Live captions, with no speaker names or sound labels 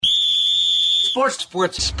Sports. So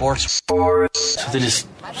they just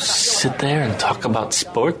sit there and talk about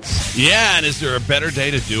sports? Yeah, and is there a better day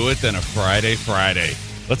to do it than a Friday?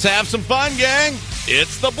 Let's have some fun, gang.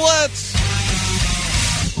 It's the Blitz.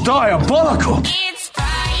 Diabolical. It's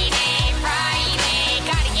Friday.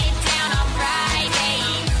 Gotta get down on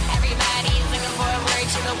Friday. Everybody's looking forward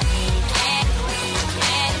to the weekend.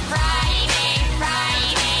 Friday.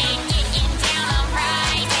 Getting down on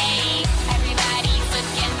Friday. Everybody's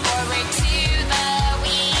looking forward to the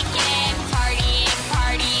weekend. Partying.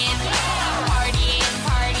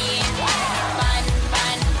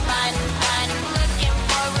 Fun. Looking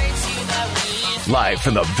forward to the weekend. Live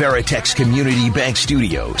from the Veritex Community Bank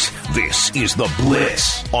Studios, this is The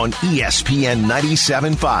Blitz on ESPN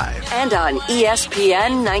 97.5. And on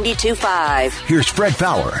ESPN 92.5. Here's Fred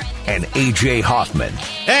Faour and A.J. Hoffman.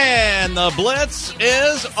 And the Blitz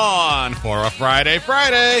is on for a Friday.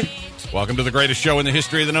 Welcome to the greatest show in the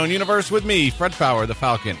history of the known universe with me, Fred Faour, the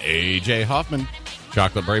Falcon, A.J. Hoffman,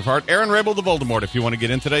 Chocolate Braveheart, Aaron Rabel, the Voldemort. If you want to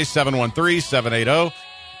get in today, 713-780.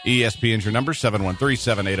 ESPN's your number,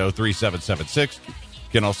 713-780-3776. You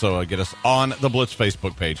can also get us on the Blitz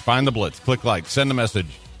Facebook page. Find the Blitz, click like, send a message.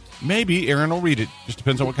 Maybe Aaron will read it. Just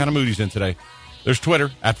depends on what kind of mood he's in today. There's Twitter,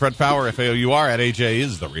 at Fred Faour, F-A-O-U-R, at AJ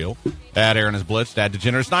is the real, at Aaron is Blitz, at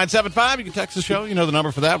Degenerates975. You can text the show. You know the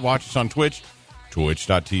number for that. Watch us on Twitch,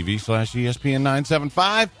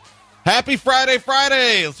 twitch.tv/ESPN975. Happy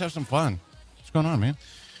Friday. Let's have some fun. What's going on, man?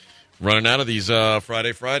 Running out of these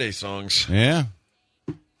Friday songs. Yeah.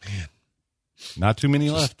 Man. Not too many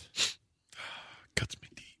left. Cuts me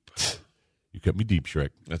deep. You cut me deep, Shrek.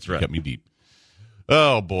 That's right. You cut me deep.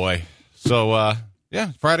 Oh, boy. So,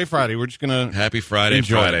 yeah, Friday. We're just going to Happy Friday,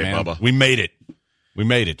 enjoy it, man. Bubba. We made it.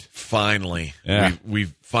 Finally. Yeah.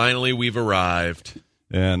 We've arrived.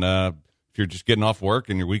 And if you're just getting off work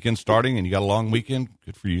and your weekend's starting and you got a long weekend,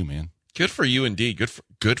 good for you, man. Good for you indeed.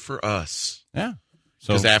 Good for us. Yeah.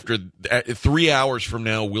 So Because after 3 hours from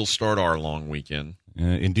now, we'll start our long weekend.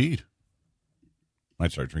 Indeed.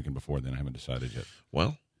 Might start drinking before then. I haven't decided yet.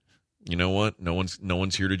 Well, you know what? No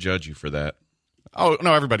one's here to judge you for that. Oh,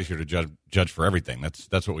 no, everybody's here to judge for everything.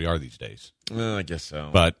 That's what we are these days. I guess so.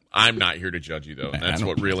 But I'm not here to judge you, though. That's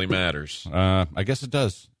what really matters. I guess it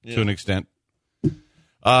does, to an extent.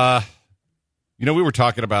 We were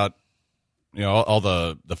talking about, all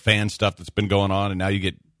the fan stuff that's been going on, and now you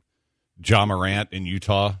get Ja Morant in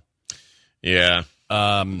Utah. Yeah.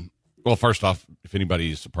 Well, first off, if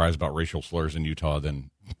anybody's surprised about racial slurs in Utah, then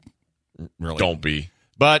really don't be.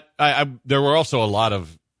 But there were also a lot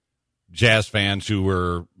of Jazz fans who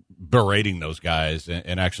were berating those guys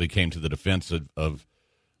and actually came to the defense of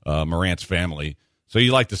Morant's family. So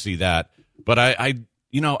you like to see that. But I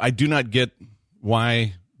do not get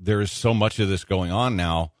why there is so much of this going on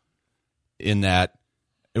now, in that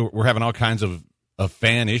we're having all kinds of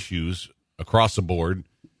fan issues across the board.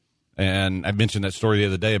 And I mentioned that story the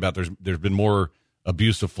other day about there's been more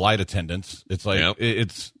abusive flight attendants. It's like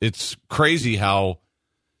it's crazy how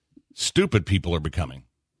stupid people are becoming.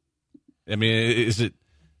 I mean, is it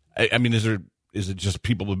just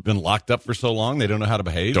people who've been locked up for so long they don't know how to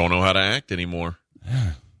behave? Don't know how to act anymore.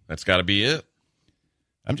 That's got to be it.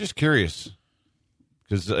 I'm just curious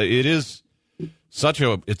because it's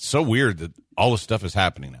so weird that all this stuff is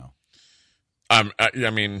happening now. I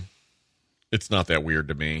mean, it's not that weird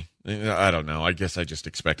to me. I don't know. I guess I just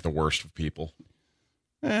expect the worst of people.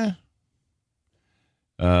 I've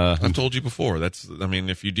told you before.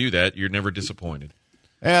 If you do that, you're never disappointed.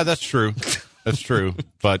 Yeah, that's true.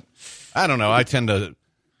 But I don't know. I tend to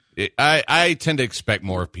expect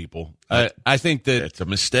more of people. I think that it's a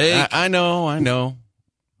mistake. I know.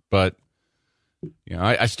 But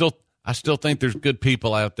I still think there's good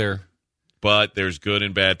people out there. But there's good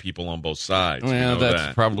and bad people on both sides. Well,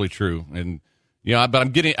 that's probably true. And but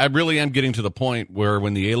I really am getting to the point where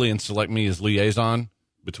when the aliens select me as liaison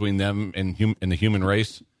between them and the human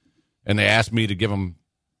race, and they ask me to give them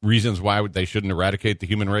reasons why they shouldn't eradicate the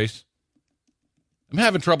human race, I'm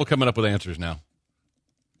having trouble coming up with answers now.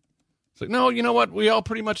 It's like, no, you know what? We all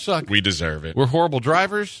pretty much suck. We deserve it. We're horrible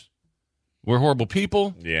drivers. We're horrible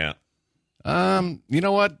people. Yeah. You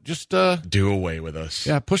know what? Just do away with us.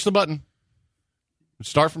 Yeah, push the button.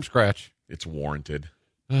 Start from scratch. It's warranted.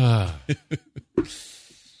 That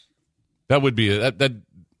would be it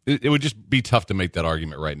would just be tough to make that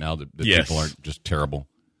argument right now that people aren't just terrible.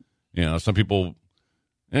 Some people,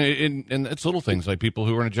 and it's little things like people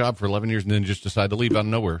who are in a job for 11 years and then just decide to leave out of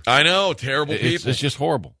nowhere. I know, terrible people. It's just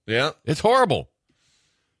horrible. Yeah, it's horrible.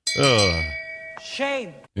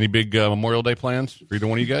 Shame. Any big Memorial Day plans for either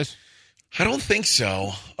one of you guys? I don't think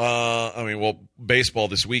so. Baseball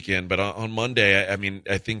this weekend, but on Monday,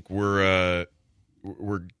 I think we're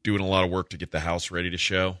we're doing a lot of work to get the house ready to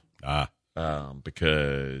show.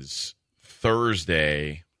 Because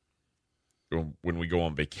Thursday, when we go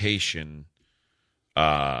on vacation,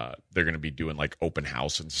 they're going to be doing like open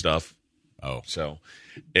house and stuff. Oh, so,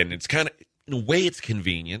 and it's kind of, in a way, it's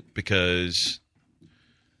convenient because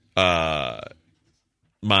my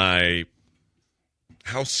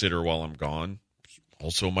house sitter while I'm gone,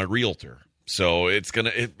 also my realtor. So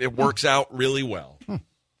it works out really well.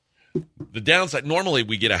 The downside, normally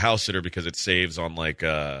we get a house sitter because it saves on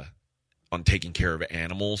on taking care of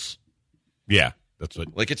animals. Yeah, that's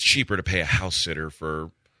what. Like, it's cheaper to pay a house sitter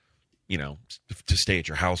for, to stay at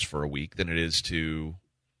your house for a week than it is to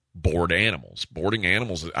board animals. Boarding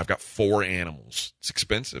animals, I've got 4 animals. It's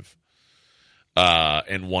expensive.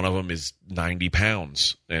 And one of them is 90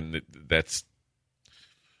 pounds. And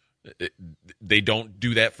they don't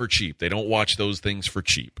do that for cheap. They don't watch those things for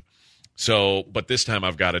cheap. So, but this time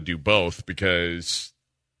I've got to do both because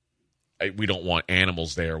we don't want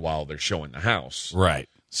animals there while they're showing the house. Right.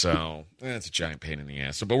 So that's a giant pain in the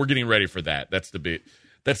ass. So, but we're getting ready for that. That's the big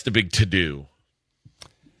to do.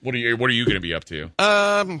 What are you going to be up to?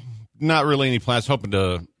 Not really any plans. Hoping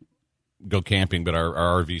to go camping, but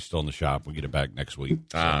our RV's still in the shop. We'll get it back next week.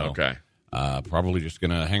 So, Okay. Probably just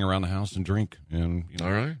gonna hang around the house and drink, and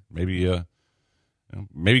all right, maybe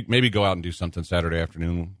maybe go out and do something Saturday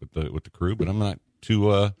afternoon with the crew. But I'm not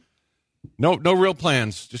too no real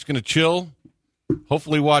plans. Just gonna chill.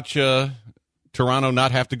 Hopefully, watch Toronto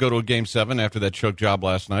not have to go to a Game 7 after that choke job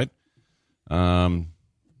last night.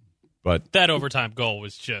 But that overtime goal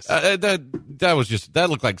was just that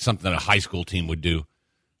looked like something a high school team would do.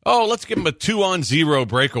 Oh, let's give them a 2-on-0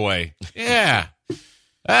 breakaway. Yeah,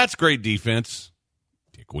 that's great defense.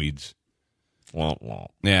 Dickweeds.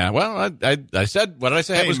 Yeah, well, I said what did I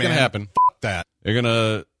say was going to happen? That they're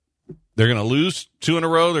gonna lose 2 in a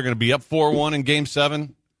row. They're gonna be up 4-1 in Game 7,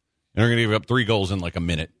 and they're gonna give up 3 goals in like a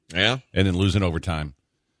minute. Yeah, and then lose in overtime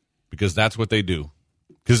because that's what they do.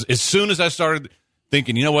 Because as soon as I started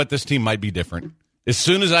thinking, you know what, this team might be different. As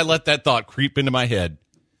soon as I let that thought creep into my head,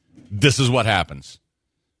 this is what happens.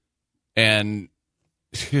 And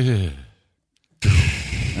I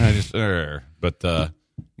just, but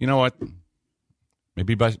you know what?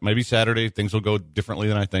 Maybe Saturday things will go differently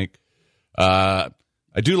than I think. I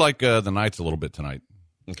do like the Knights a little bit tonight.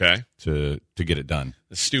 Okay, to get it done.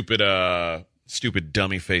 The stupid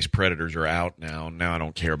dummy face Predators are out now. Now I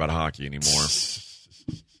don't care about hockey anymore.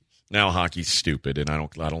 Now hockey's stupid, and I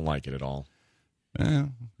don't like it at all.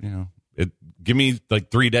 Give me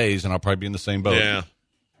like 3 days, and I'll probably be in the same boat. Yeah.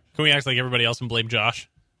 Can we act like everybody else and blame Josh?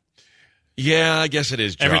 Yeah, I guess it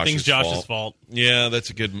is. Everything's Josh's fault. Yeah,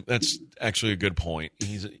 that's actually a good point.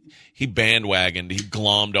 He bandwagoned, he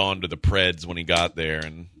glommed onto the Preds when he got there,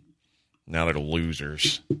 and now they're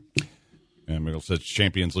losers. Yeah, Miguel says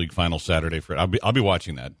Champions League final Saturday. I'll be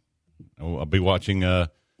watching that. I'll be watching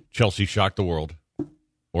Chelsea shock the world,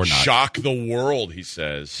 or not shock the world. He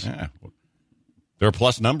says. Yeah, they're a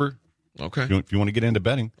plus number. Okay, if you want to get into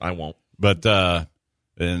betting, I won't. But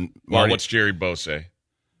and Marty, what's Jerry Bowe say?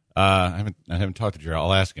 I haven't talked to Jerry.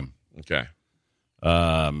 I'll ask him. Okay.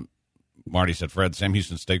 Marty said, Fred, Sam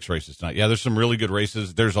Houston stakes races tonight. Yeah, there's some really good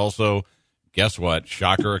races. There's also, guess what?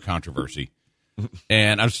 Shocker, a controversy.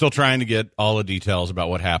 And I'm still trying to get all the details about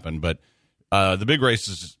what happened. But the big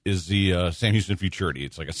race is the Sam Houston Futurity.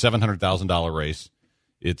 It's like a $700,000 race.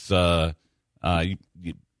 It's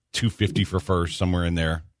 $250 for first, somewhere in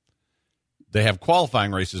there. They have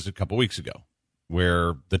qualifying races a couple weeks ago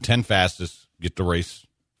where the 10 fastest get the race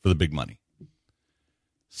for the big money.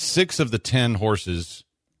 6 of the 10 horses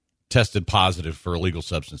tested positive for illegal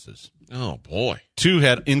substances. Oh, boy. 2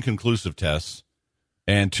 had inconclusive tests,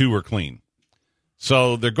 and 2 were clean.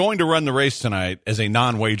 So they're going to run the race tonight as a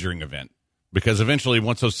non-wagering event because eventually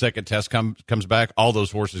once those second tests comes back, all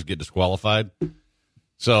those horses get disqualified.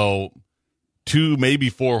 So 2, maybe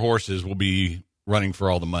 4 horses will be running for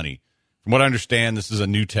all the money. From what I understand, this is a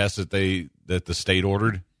new test that the state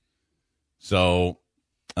ordered. So,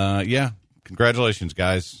 yeah, congratulations,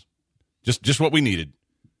 guys. Just what we needed.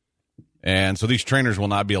 And so these trainers will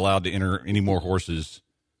not be allowed to enter any more horses.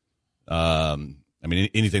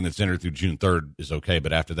 Anything that's entered through June 3rd is okay,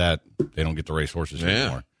 but after that, they don't get to race horses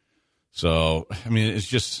anymore. So, it's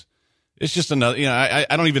just another.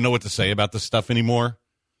 I don't even know what to say about this stuff anymore.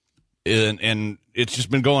 And it's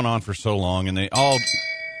just been going on for so long, and they're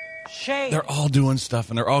all doing stuff,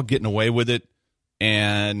 and they're all getting away with it.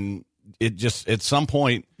 And it just, at some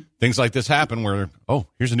point, things like this happen where, oh,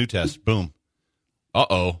 here's a new test. Boom.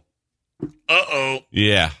 Uh-oh.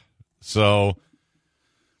 Yeah. So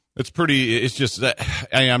it's just that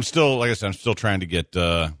I'm still, like I said, I'm still trying to get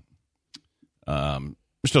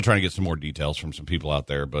We're still trying to get some more details from some people out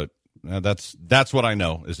there, but that's what I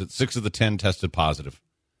know, is that 6 of the 10 tested positive.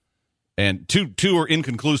 And two are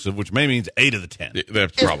inconclusive, which may means 8 of the 10.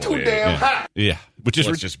 That's probably too damn hot. Yeah, which is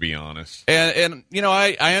Let's just be honest. and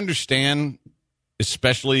I understand,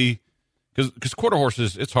 especially because quarter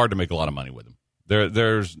horses, it's hard to make a lot of money with them.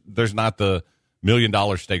 There's not the $1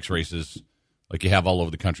 million stakes races like you have all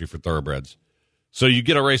over the country for thoroughbreds. So you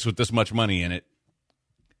get a race with this much money in it,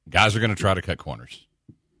 guys are going to try to cut corners.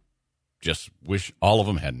 Just wish all of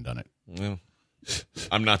them hadn't done it. Well,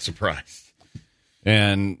 I'm not surprised.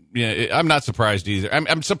 And I'm not surprised either.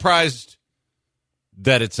 I'm surprised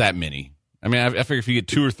that it's that many. I mean, I figure if you get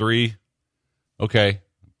 2 or 3, okay,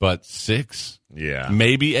 but 6, Yeah,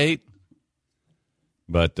 maybe 8.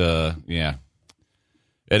 But yeah,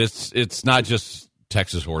 and it's not just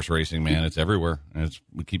Texas horse racing, man. It's everywhere, and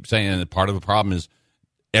we keep saying that part of the problem is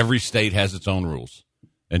every state has its own rules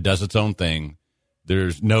and does its own thing.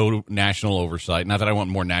 There's no national oversight. Not that I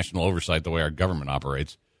want more national oversight the way our government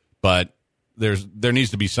operates, but there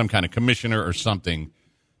needs to be some kind of commissioner or something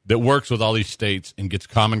that works with all these states and gets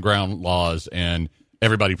common ground laws, and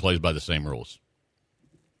everybody plays by the same rules.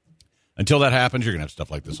 Until that happens, you're going to have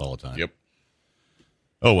stuff like this all the time. Yep.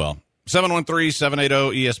 Oh, well.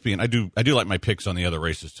 713-780-ESPN. I do like my picks on the other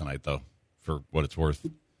races tonight, though, for what it's worth,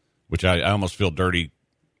 which I almost feel dirty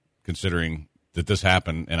considering that this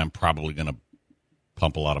happened, and I'm probably going to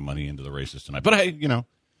pump a lot of money into the races tonight. But, hey,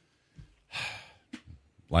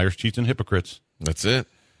 liars, cheats, and hypocrites. That's it.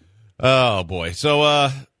 Oh, boy. So,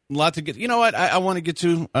 a lot to get. You know what I want to get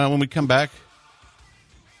to when we come back?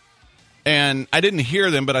 And I didn't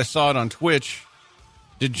hear them, but I saw it on Twitch.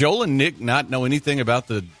 Did Joel and Nick not know anything about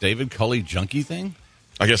the David Culley junkie thing?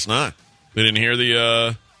 I guess not. They didn't hear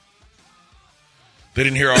the. They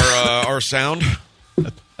didn't hear our sound.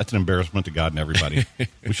 That's an embarrassment to God and everybody.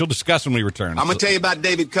 We shall discuss when we return. I'm going to tell you about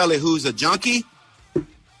David Culley, who's a junkie.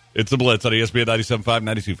 It's the Blitz on ESPN 97.5,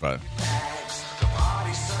 92.5.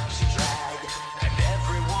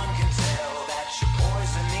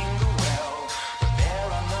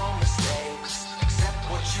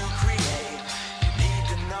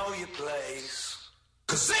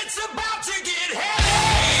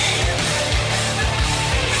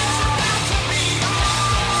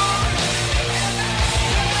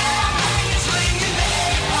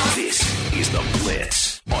 This is the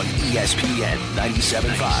Blitz on ESPN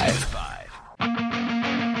 97.5.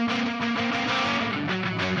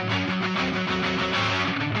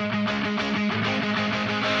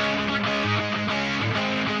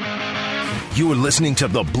 You are listening to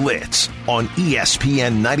The Blitz on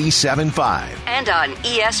ESPN 97.5. And on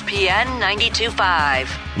ESPN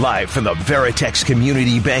 92.5. Live from the Veritex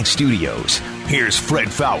Community Bank Studios, here's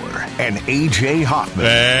Fred Faour and A.J. Hoffman.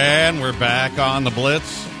 And we're back on the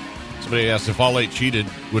Blitz. Somebody asked if all 8 cheated,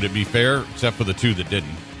 would it be fair, except for the 2 that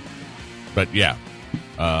didn't? But yeah,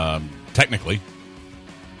 technically,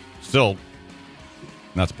 still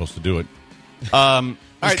not supposed to do it.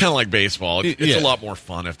 It's kind of like baseball. It's Yeah. a lot more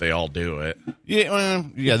fun if they all do it. Yeah, well,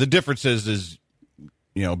 yeah. The difference is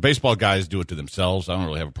baseball guys do it to themselves. I don't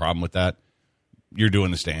really have a problem with that. You're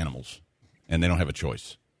doing this to animals, and they don't have a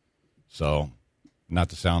choice. So, not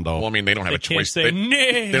to sound all. Well, I mean, they don't have They a can't choice. say They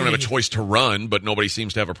nay. don't have a choice to run, but nobody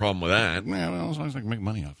seems to have a problem with that. Yeah, well, as long as I can make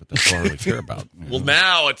money off it, that's all I really care about. Well,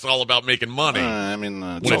 now it's all about making money. I mean,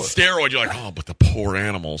 when it's steroid, you're like, oh, but the poor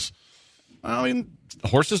animals.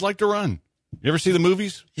 Horses like to run. You ever see the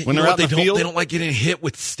movies when You know they're what? out in the field? They don't like getting hit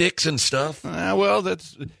with sticks and stuff. Well,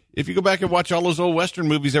 that's if you go back and watch all those old Western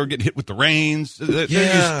movies, they were getting hit with the reins.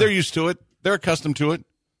 Yeah. They're used to it. They're accustomed to it.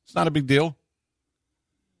 It's not a big deal.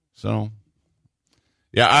 So,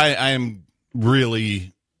 yeah, I am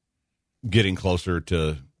really getting closer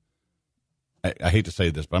to. I hate to say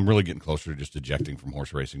this, but I'm really getting closer to just ejecting from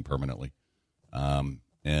horse racing permanently.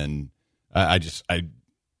 And I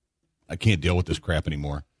can't deal with this crap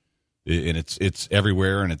anymore. And it's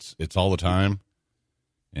everywhere, and it's all the time.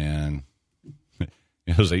 And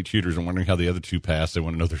those 8 shooters are wondering how the other 2 passed. They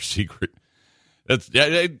want to know their secret. And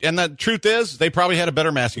the truth is, they probably had a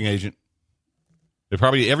better masking agent. They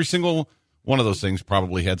probably, every single one of those things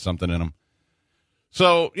probably had something in them.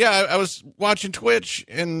 So, yeah, I was watching Twitch,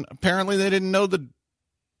 and apparently they didn't know that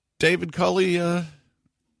David Culley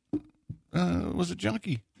was a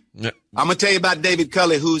junkie. Yeah. I'm going to tell you about David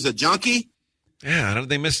Culley, who's a junkie. Yeah, how did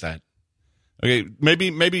they miss that? Okay, maybe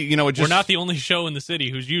it just... We're not the only show in the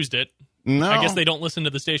city who's used it. No. I guess they don't listen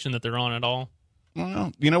to the station that they're on at all.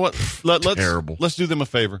 Well, you know what? Terrible. Let's do them a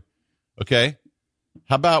favor, okay?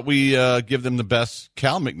 How about we give them the best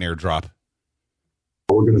Cal McNair drop?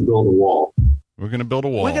 We're going to build a wall. We're going to build a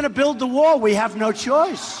wall. We're going to build the wall. We have no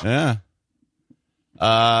choice. Yeah.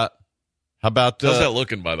 How about How's that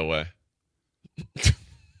looking, by the way? it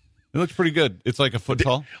looks pretty good. It's like a foot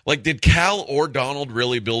tall. Like, did Cal or Donald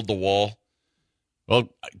really build the wall? Well,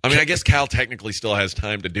 I mean, I guess Cal technically still has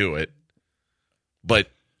time to do it, but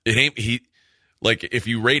it ain't he. Like, if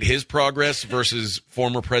you rate his progress versus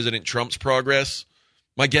former President Trump's progress,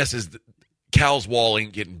 my guess is Cal's wall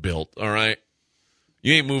ain't getting built. All right,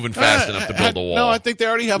 you ain't moving fast enough to build a wall. No, I think they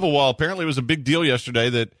already have a wall. Apparently, it was a big deal yesterday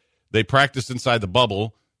that they practiced inside the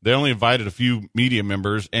bubble. They only invited a few media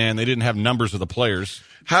members, and they didn't have numbers of the players.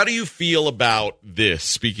 How do you feel about this?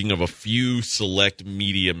 Speaking of a few select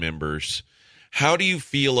media members, how do you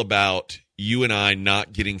feel about you and I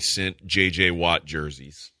not getting sent J.J. Watt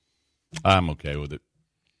jerseys? I'm okay with it.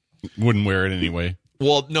 Wouldn't wear it anyway.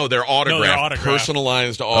 Well, no, they're autographed,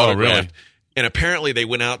 personalized autographed. Oh, really? And apparently they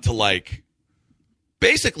went out to, like,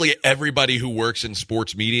 basically everybody who works in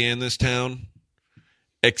sports media in this town,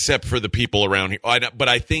 except for the people around here. But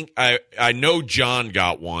I think I know John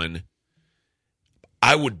got one.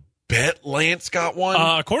 I would bet Lance got one.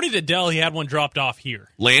 According to Dell, he had one dropped off here.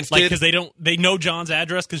 Lance did? Because they know John's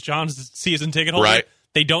address because John's the season ticket holder. Right.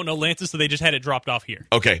 They don't know Lance's, so they just had it dropped off here.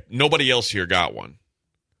 Okay, nobody else here got one.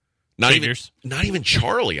 Not even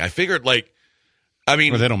Charlie. I figured, like, I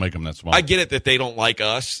mean, Well, they don't make them that small. I get it that they don't like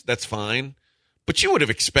us. That's fine. But you would have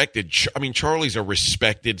expected, I mean, Charlie's a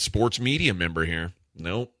respected sports media member here.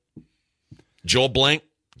 Nope. Joel Blank?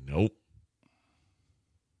 Nope.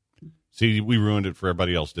 See, we ruined it for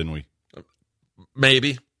everybody else, didn't we?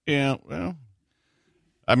 Maybe. Yeah, well,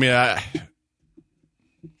 I mean,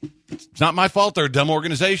 it's not my fault. They're a dumb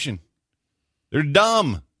organization. They're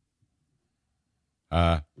dumb.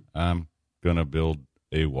 I'm going to build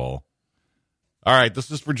a wall. All right,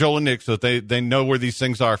 this is for Joel and Nick so that they know where these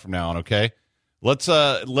things are from now on, okay? Let's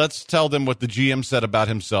tell them what the GM said about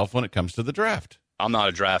himself when it comes to the draft. I'm not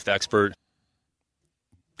a draft expert.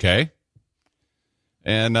 Okay.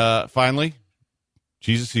 And finally,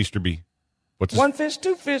 Jesus Easterby. What's One fish,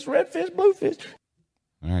 two fish, red fish, blue fish.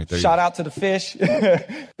 All right, Shout out to the fish.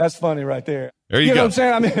 That's funny right there. There you go. Know what I'm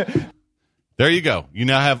saying? I mean, there you go. You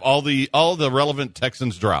now have all the relevant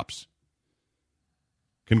Texans drops.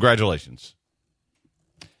 Congratulations.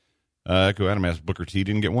 Echo Adam asked Booker T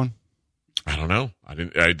didn't get one. I don't know.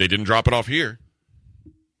 They didn't drop it off here.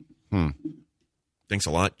 Thanks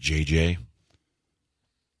a lot, JJ.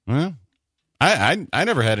 Well, I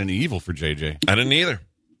never had any evil for JJ. I didn't either.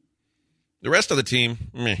 The rest of the team,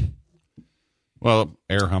 meh. Well,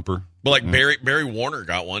 air humper. But like Barry Warner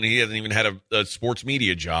got one. He hasn't even had a sports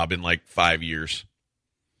media job in like 5 years.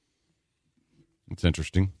 It's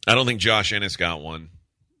interesting. I don't think Josh Ennis got one.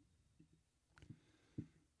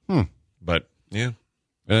 But yeah.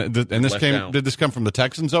 Did this come from the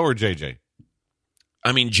Texans or JJ?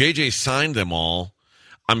 I mean, JJ signed them all.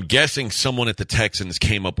 I'm guessing someone at the Texans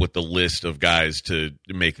came up with the list of guys to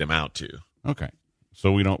make them out to. Okay.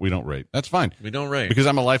 So we don't rate. That's fine. We don't rate. Because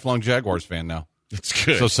I'm a lifelong Jaguars fan now. That's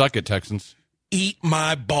good. So suck it, Texans. Eat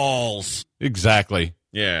my balls. Exactly.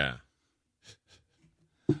 Yeah.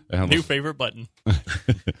 New favorite button.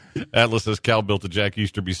 Atlas says Cal built a Jack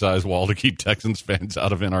Easterby-sized wall to keep Texans fans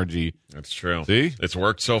out of NRG. That's true. See? It's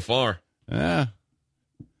worked so far. Yeah.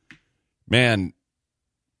 Man,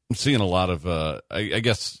 I'm seeing a lot of, I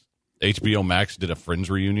guess HBO Max did a Friends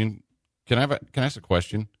reunion. Can I ask a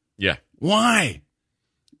question? Yeah. Why?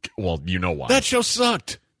 Well, you know why. That show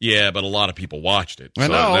sucked. Yeah, but a lot of people watched it. I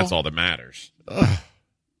So know. that's all that matters.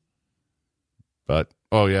 But,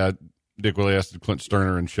 oh, yeah, Dick Willie asked did Clint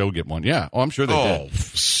Sterner and Show get one. Yeah. Oh, I'm sure they did. Oh,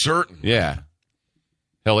 certain. Yeah.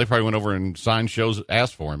 Hell, they probably went over and signed Show's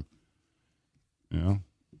ass for him. You know?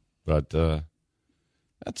 But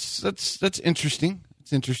that's interesting.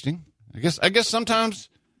 It's interesting. I guess sometimes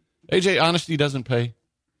AJ honesty doesn't pay.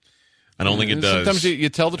 I don't think it does. Sometimes you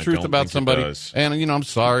tell the truth about somebody. And, you know, I'm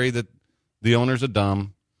sorry that the owners are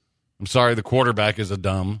dumb. I'm sorry the quarterback is a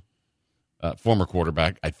dumb. Former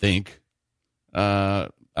quarterback, I think.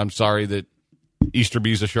 I'm sorry that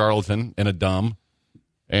Easterby's a charlatan and a dumb.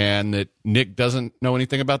 And that Nick doesn't know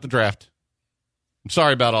anything about the draft. I'm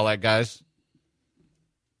sorry about all that, guys.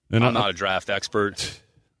 And I'm not a draft expert.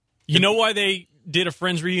 You know why they did a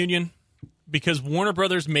Friends reunion? Because Warner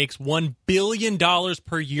Brothers makes $1 billion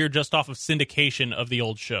per year just off of syndication of the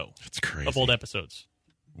old show. That's crazy. Of old episodes.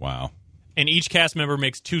 Wow. And each cast member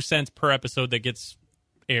makes 2 cents per episode that gets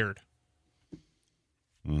aired.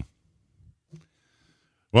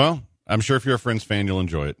 Well, I'm sure if you're a Friends fan, you'll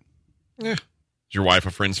enjoy it. Yeah. Is your wife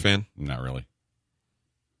a Friends fan? Not really.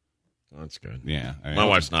 Oh, that's good. Yeah. My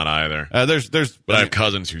wife's not either. But I have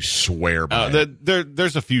cousins who swear by it.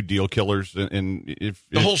 There's a few deal killers, and if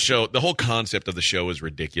The whole concept of the show is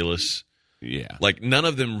ridiculous. Yeah. Like, none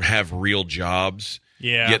of them have real jobs.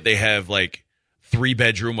 Yeah. Yet they have, like,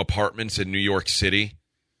 3-bedroom apartments in New York City.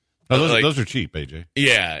 Oh, Like, those are cheap, AJ.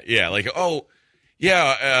 Yeah. Like,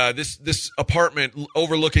 this apartment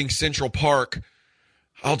overlooking Central Park.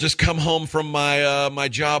 I'll just come home from my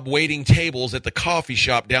job waiting tables at the coffee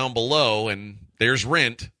shop down below, and there's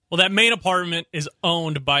rent. Well, that main apartment is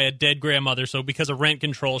owned by a dead grandmother, so because of rent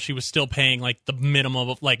control, she was still paying like the minimum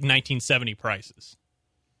of like 1970 prices.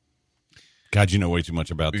 God, you know way too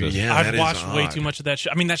much about this. Yeah, I've watched way too much of that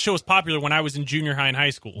show. I mean, that show was popular when I was in junior high and high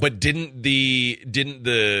school. But didn't the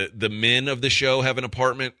men of the show have an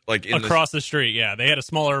apartment like across the street? Yeah, they had a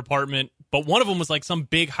smaller apartment, but one of them was like some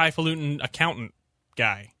big highfalutin accountant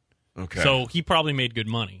guy. Okay, so he probably made good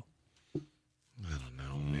money.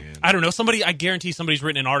 I don't know. I guarantee somebody's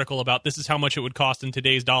written an article about this is how much it would cost in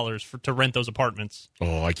today's dollars to rent those apartments.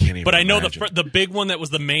 Oh, I can't even. But I know imagine. the big one that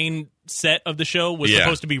was the main set of the show was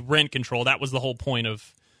supposed to be rent control. That was the whole point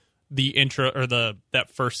of the intro or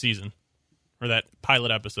that first season or that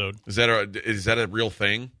pilot episode. Is that a real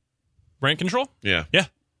thing? Rent control? Yeah. Yeah.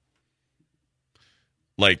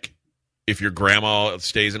 Like, if your grandma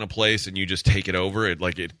stays in a place and you just take it over,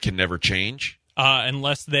 it can never change.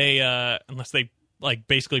 Unless they like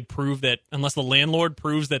basically prove that, unless the landlord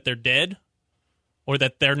proves that they're dead, or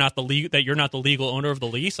that they're not that you're not the legal owner of the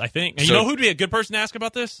lease. I think. And you know who'd be a good person to ask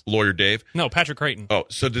about this? Lawyer Dave. No, Patrick Creighton. Oh,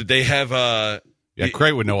 so did they have? Yeah,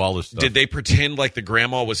 Creighton would know all this stuff. Did they pretend like the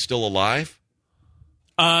grandma was still alive?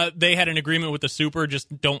 They had an agreement with the super.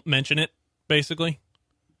 Just don't mention it. Basically.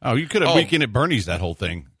 Oh, you could have Weekend at Bernie's that whole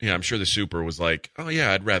thing. Yeah, I'm sure the super was like, "Oh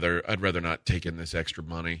yeah, I'd rather not take in this extra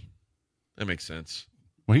money." That makes sense.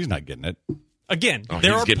 Well, he's not getting it. Again,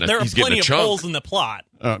 there are plenty of holes in the plot.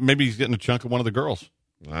 Maybe he's getting a chunk of one of the girls.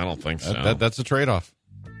 I don't think so. That's a trade-off.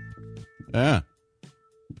 Yeah.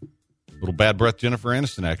 Little bad breath Jennifer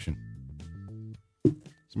Aniston action.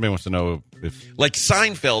 Somebody wants to know if... Like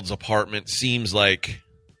Seinfeld's apartment seems like...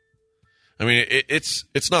 I mean,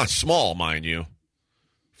 it's not small, mind you,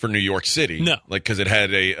 for New York City. No. Like, because it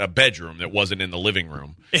had a bedroom that wasn't in the living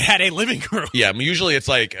room. It had a living room. Yeah, I mean, usually it's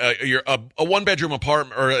like a one-bedroom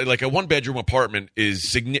apartment, or like a one-bedroom apartment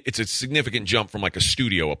it's a significant jump from like a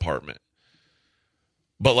studio apartment.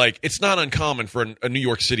 But like, it's not uncommon for a New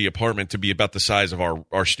York City apartment to be about the size of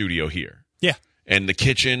our studio here. Yeah. And the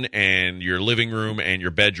kitchen and your living room and your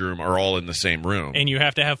bedroom are all in the same room. And you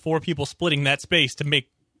have to have 4 people splitting that space to make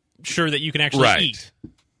sure that you can actually eat.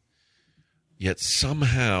 Yet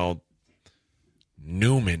somehow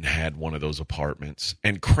Newman had one of those apartments,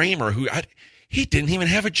 and Kramer, he didn't even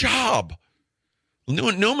have a job.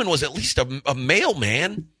 Newman was at least a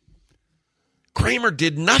mailman. Kramer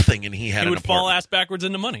did nothing, and he had an apartment. He would fall ass backwards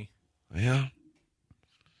into money. Yeah.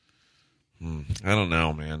 I don't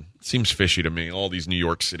know, man. Seems fishy to me. All these New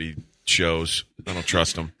York City shows, I don't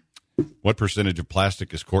trust them. What percentage of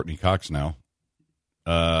plastic is Courtney Cox now?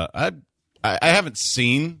 I haven't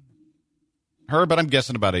seen her, but I'm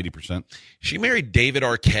guessing about 80%. She married David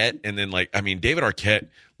Arquette, and then David Arquette,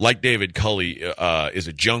 like David Cully, is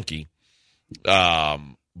a junkie.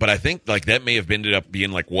 But I think like that may have ended up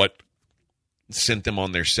being like what sent them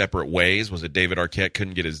on their separate ways, was that David Arquette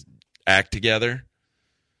couldn't get his act together.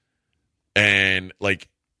 And like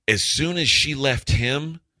as soon as she left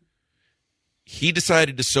him, he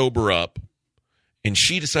decided to sober up, and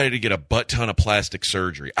she decided to get a butt ton of plastic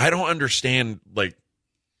surgery. I don't understand, like,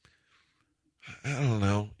 I don't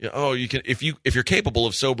know. Oh, you can if you're capable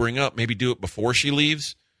of sobering up, maybe do it before she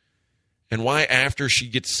leaves. And why after she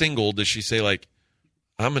gets single does she say like,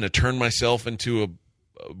 I'm going to turn myself into a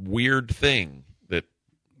weird thing that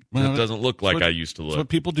doesn't look like I used to look? That's what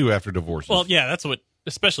people do after divorces. Well, yeah, that's what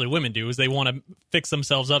especially women do, is they want to fix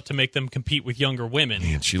themselves up to make them compete with younger women.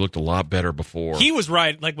 Man, she looked a lot better before. He was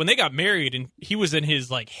like when they got married, and he was in his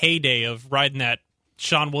like heyday of riding that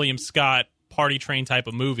Sean William Scott party train type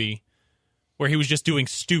of movie, where he was just doing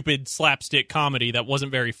stupid slapstick comedy that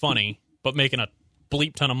wasn't very funny, but making a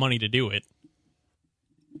bleep ton of money to do it.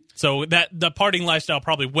 So that the partying lifestyle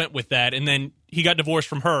probably went with that, and then he got divorced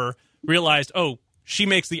from her, realized, oh, she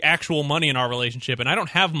makes the actual money in our relationship, and I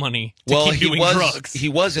don't have money to keep doing drugs. He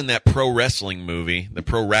was in that pro wrestling movie, the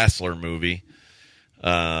Pro Wrestler movie,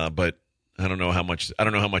 but I don't know how much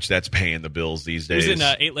that's paying the bills these days. He was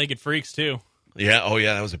in Eight-Legged Freaks too. Yeah, oh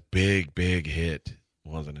yeah, that was a big hit,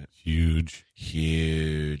 wasn't it? Huge.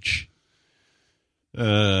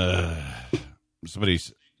 Somebody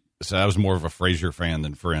said I was more of a Frasier fan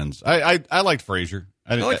than Friends. I liked Frasier.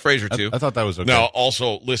 I like Frasier too. I thought that was okay. Now,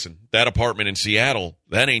 also, listen, that apartment in Seattle,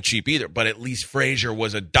 that ain't cheap either. But at least Frasier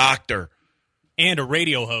was a doctor. and a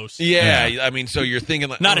radio host. Yeah, I mean, so you're thinking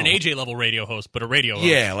like Not an AJ level radio host, but a radio host.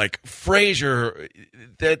 Yeah, like Frasier,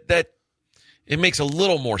 that it makes a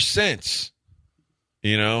little more sense.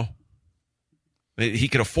 You know, he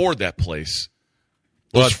could afford that place.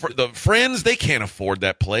 The Friends, they can't afford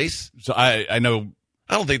that place. So I know.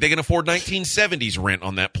 I don't think they can afford 1970s rent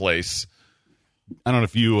on that place. I don't know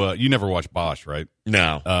if you never watched Bosch, right?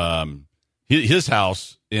 No. His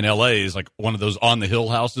house in L.A. is like one of those on the hill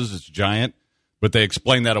houses. It's giant, but they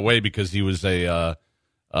explained that away because he was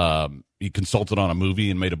he consulted on a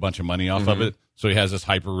movie and made a bunch of money off of it. So he has this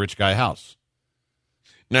hyper rich guy house.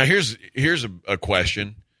 Now here's a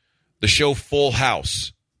question: the show Full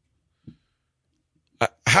House.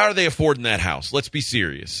 How are they affording that house? Let's be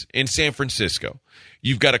serious. In San Francisco,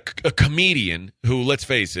 you've got a comedian who, let's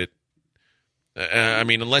face it, I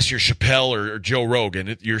mean, unless you're Chappelle or Joe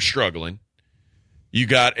Rogan, you're struggling. You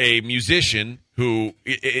got a musician who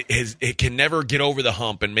it can never get over the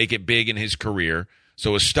hump and make it big in his career.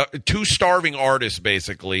 So two starving artists,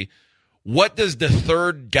 basically. What does the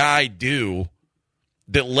third guy do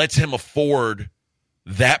that lets him afford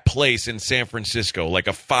that place in San Francisco, like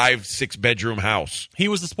a 5-6 bedroom house? He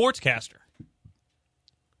was the sportscaster.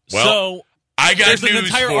 Well, so I got there's news an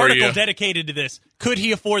entire for article you. dedicated to this. Could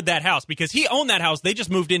he afford that house? Because he owned that house. They just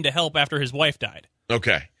moved in to help after his wife died.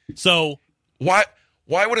 Okay. So Why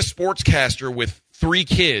would a sportscaster with 3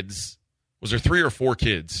 kids, was there 3 or 4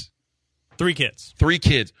 kids? 3 kids. 3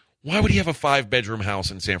 kids. Why would he have a 5-bedroom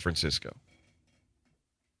house in San Francisco?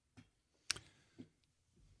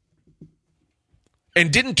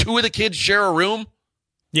 And didn't 2 of the kids share a room?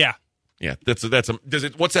 Yeah. Yeah, what's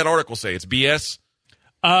that article say? It's BS?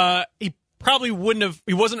 He probably wouldn't have.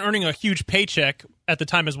 He wasn't earning a huge paycheck at the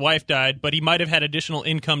time his wife died, but he might have had additional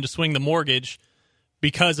income to swing the mortgage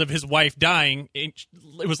because of his wife dying. It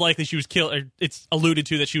was likely she was killed. It's alluded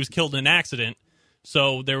to that she was killed in an accident.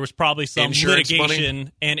 So there was probably some Insurance litigation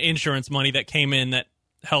money? and insurance money that came in that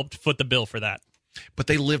helped foot the bill for that. But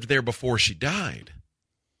they lived there before she died.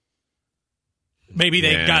 Maybe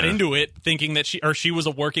they Yeah. got into it thinking that she was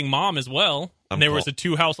a working mom as well. And there was a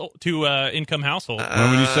two income household.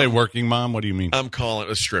 When you say working mom, what do you mean? I'm calling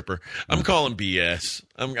a stripper. I'm calling BS.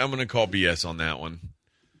 I'm going to call BS on that one.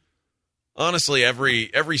 Honestly, every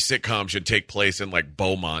sitcom should take place in like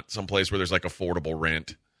Beaumont, someplace where there's like affordable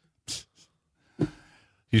rent.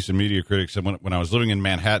 Houston Media Critic said when I was living in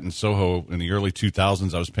Manhattan, Soho, in the early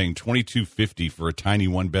 2000s, I was paying $22.50 for a tiny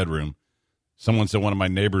one-bedroom. Someone said one of my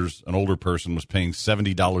neighbors, an older person, was paying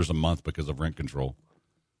 $70 a month because of rent control.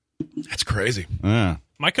 That's crazy. Yeah.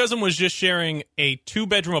 My cousin was just sharing a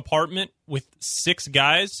 2-bedroom apartment with 6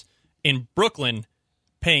 guys in Brooklyn,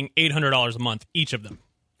 paying $800 a month, each of them.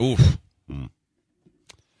 Oof.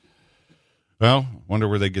 Well, wonder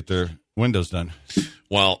where they get their windows done.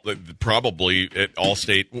 Well, probably at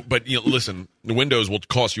Allstate. But listen, the windows will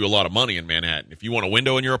cost you a lot of money in Manhattan if you want a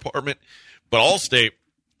window in your apartment. But Allstate,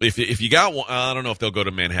 if you got one, I don't know if they'll go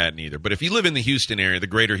to Manhattan either. But if you live in the Houston area, the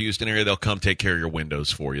greater Houston area, they'll come take care of your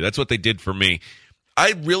windows for you. That's what they did for me.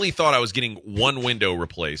 I really thought I was getting one window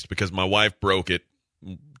replaced because my wife broke it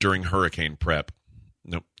during hurricane prep.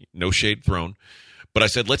 No shade thrown. But I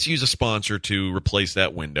said, let's use a sponsor to replace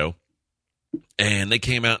that window. And they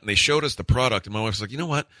came out and they showed us the product. And my wife was like, you know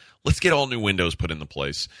what? Let's get all new windows put into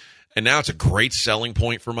place. And now it's a great selling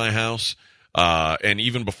point for my house. And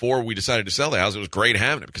even before we decided to sell the house, it was great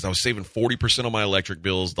having it because I was saving 40% on my electric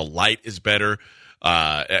bills. The light is better.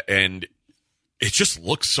 And it just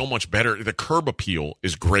looks so much better. The curb appeal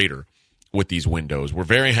is greater with these windows. We're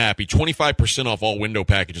very happy. 25% off all window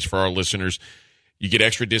packages for our listeners. You get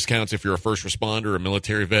extra discounts if you're a first responder or a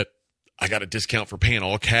military vet. I got a discount for paying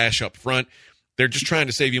all cash up front. They're just trying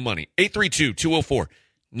to save you money.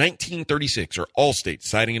 832-204-1936 or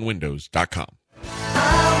allstatesidingandwindows.com.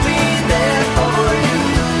 I'll be there for you.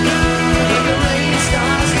 When the rain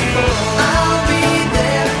starts to fall, I'll be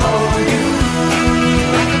there for you.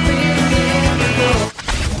 Like I've been there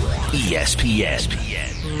before. ESPN.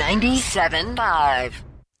 97.5.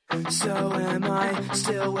 So am I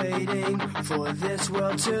still waiting for this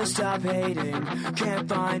world to stop hating? Can't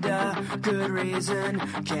find a good reason,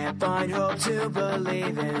 can't find hope to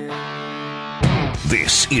believe in.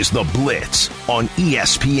 This is The Blitz on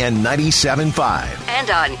ESPN 97.5. And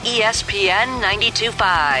on ESPN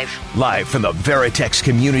 92.5. Live from the Veritex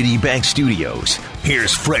Community Bank Studios,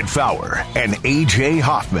 here's Fred Faour and AJ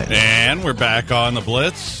Hoffman. And we're back on The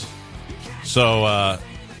Blitz. So,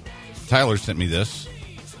 Tyler sent me this.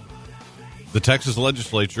 The Texas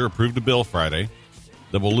legislature approved a bill Friday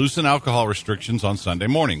that will loosen alcohol restrictions on Sunday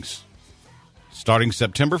mornings. Starting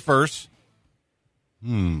September 1st,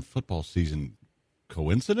 football season,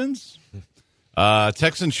 coincidence?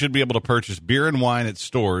 Texans should be able to purchase beer and wine at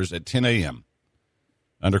stores at 10 a.m.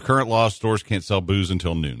 Under current law, stores can't sell booze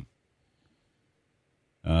until noon.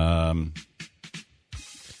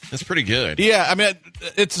 That's pretty good. Yeah, I mean,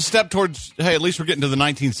 it's a step towards, hey, at least we're getting to the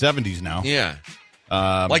 1970s now. Yeah.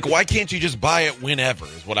 Like, why can't you just buy it whenever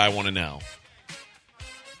is what I want to know.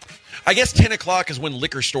 I guess 10 o'clock is when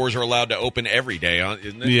liquor stores are allowed to open every day,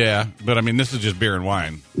 isn't it? Yeah, but I mean, this is just beer and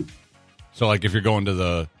wine. So, like, if you're going to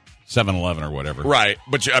the 7-Eleven or whatever. Right.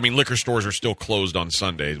 But, I mean, liquor stores are still closed on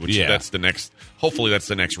Sundays, which that's the next, hopefully that's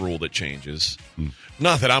the next rule that changes.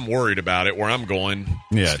 Not that I'm worried about it. Where I'm going,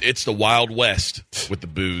 it's the Wild West with the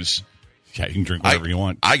booze. Yeah, you can drink whatever you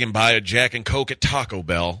want. I can buy a Jack and Coke at Taco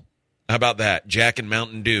Bell. How about that? Jack and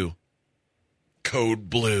Mountain Dew. Code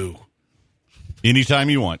Blue. Anytime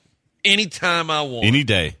you want. Anytime I want. Any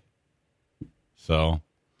day. So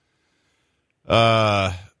he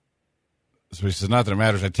says, not that it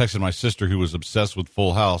matters. I texted my sister, who was obsessed with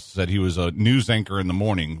Full House, said he was a news anchor in the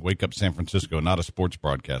morning, Wake Up San Francisco, not a sports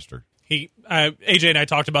broadcaster. AJ and I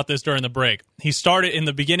talked about this during the break. He started in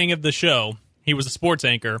the beginning of the show. He was a sports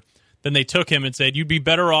anchor. Then they took him and said, you'd be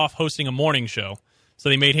better off hosting a morning show. So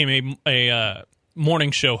they made him a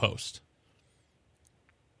morning show host.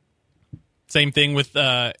 Same thing with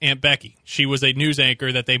Aunt Becky. She was a news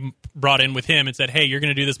anchor that they brought in with him and said, hey, you're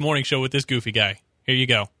going to do this morning show with this goofy guy. Here you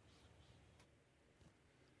go.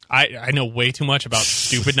 I know way too much about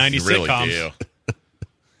stupid 90s really sitcoms.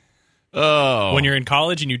 Oh. When you're in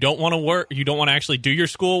college and you don't want to work, you don't want to actually do your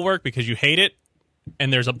schoolwork because you hate it,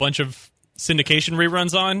 and there's a bunch of syndication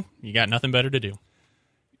reruns on, you got nothing better to do.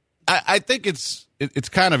 I think it's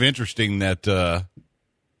kind of interesting that,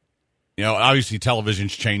 obviously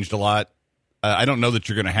television's changed a lot. I don't know that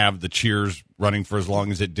you're going to have the Cheers running for as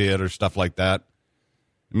long as it did or stuff like that.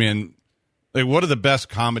 I mean, like, what are the best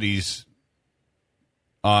comedies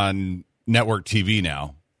on network TV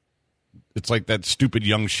now? It's like that stupid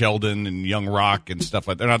Young Sheldon and Young Rock and stuff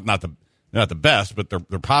like that. They're not the best, but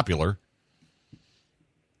they're popular.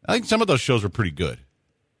 I think some of those shows are pretty good.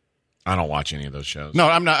 I don't watch any of those shows. No,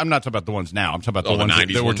 I'm not talking about the ones now. I'm talking about the ones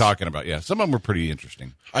that we're talking about. Yeah, some of them were pretty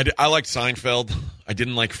interesting. I liked Seinfeld. I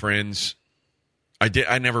didn't like Friends.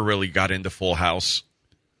 I never really got into Full House.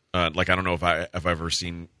 I don't know if I've ever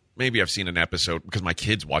seen. Maybe I've seen an episode because my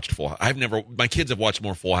kids watched Full House. My kids have watched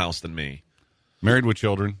more Full House than me. Married with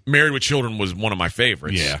Children. Married with Children was one of my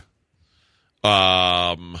favorites. Yeah.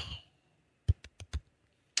 I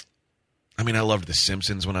mean, I loved The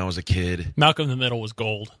Simpsons when I was a kid. Malcolm in the Middle was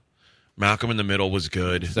gold. Malcolm in the Middle was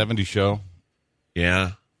good. 70s show.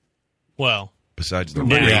 Yeah. Well. Besides the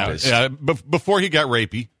rapist. Yeah, before he got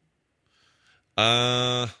rapey.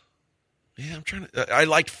 I'm trying to... I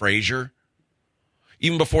liked Frasier.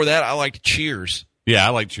 Even before that, I liked Cheers. Yeah, I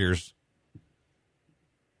liked Cheers.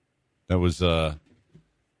 That was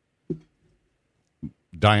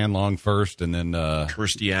Diane Long first, and then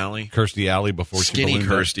Kirstie Alley. Kirstie Alley before Skinny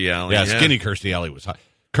Kirstie Alley. Yeah, Skinny Kirstie Alley was hot.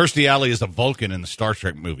 Kirstie Alley is a Vulcan in the Star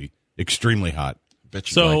Trek movie. Extremely hot. Bet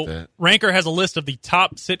you so like that. Ranker has a list of the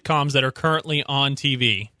top sitcoms that are currently on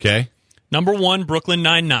TV. Okay. Number 1, Brooklyn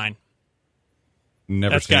Nine-Nine.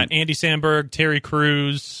 That's got Andy Samberg, Terry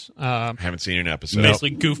Crews. Haven't seen an episode.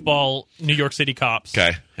 Basically goofball New York City cops.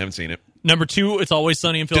 Okay, haven't seen it. Number 2, It's Always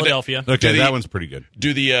Sunny in Philadelphia. That one's pretty good.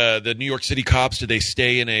 Do the New York City cops, do they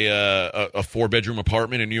stay in a 4-bedroom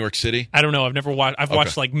apartment in New York City? I don't know. I've never watched. I've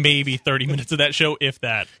watched like maybe 30 minutes of that show, if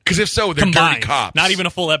that. Because if so, they're combined. dirty cops. Not even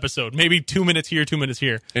a full episode. Maybe 2 minutes here, 2 minutes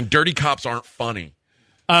here. And dirty cops aren't funny.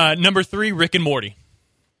 Number 3, Rick and Morty.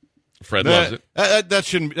 Fred loves it. That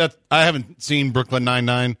shouldn't. I haven't seen Brooklyn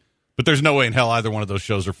Nine-Nine, but there's no way in hell either one of those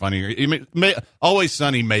shows are funnier. Always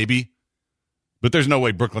Sunny, maybe. But there's no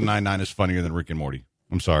way Brooklyn Nine-Nine is funnier than Rick and Morty.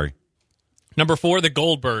 I'm sorry. Number 4, The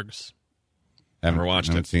Goldbergs.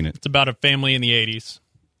 Haven't seen it. It's about a family in the 80s,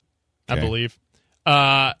 I believe.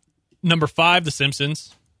 Number 5, The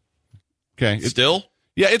Simpsons. Okay. Still?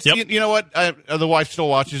 Yeah, it's you know what? The wife still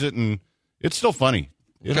watches it, and it's still funny.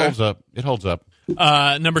 It holds up. It holds up.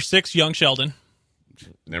 Number 6, Young Sheldon.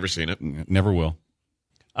 Never seen it. Never will.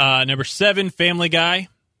 Number 7, Family Guy.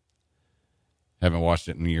 Haven't watched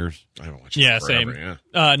it in years. I haven't watched it forever, same.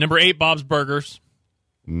 Yeah. Number 8, Bob's Burgers.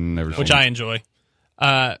 Never seen which it. I enjoy.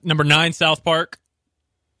 Number 9, South Park.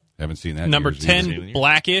 Haven't seen that. Number years 10, either.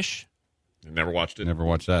 Blackish. Never watched it. Never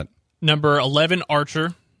watched that. Number 11,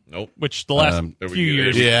 Archer. Nope. Which the last few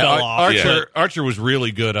years yeah, fell off. Archer was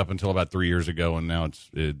really good up until about 3 years ago, and now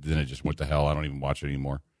then it just went to hell. I don't even watch it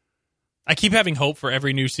anymore. I keep having hope for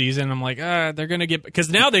every new season. I'm like, they're going to get... Because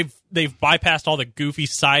now they've bypassed all the goofy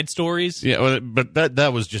side stories. Yeah, but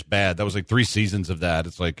that was just bad. That was like 3 seasons of that.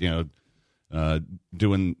 It's like,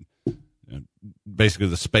 doing basically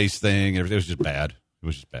the space thing. It was just bad. It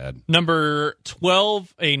was just bad. Number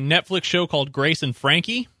 12, a Netflix show called Grace and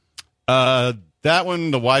Frankie. That one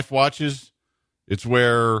the wife watches. It's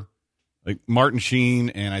where like Martin Sheen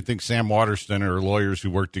and I think Sam Waterston are lawyers who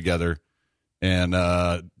work together and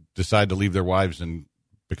decide to leave their wives and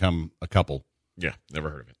become a couple. Yeah, never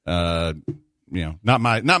heard of it. Not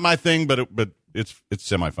my thing, but it's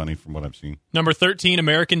semi funny from what I've seen. Number 13,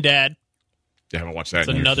 American Dad. Yeah, I haven't watched that. It's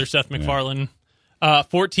another Seth MacFarlane.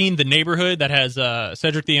 14, The Neighborhood, that has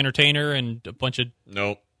Cedric the Entertainer and a bunch of...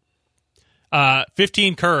 Nope.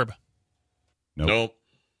 15, Curb. Nope.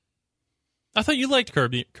 I thought you liked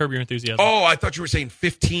Curb Your Enthusiasm. Oh, I thought you were saying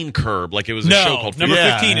 15 Curb, like it was a show called 15.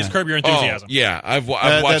 Number 15 is Curb Your Enthusiasm. Oh, yeah, I've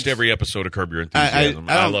watched every episode of Curb Your Enthusiasm.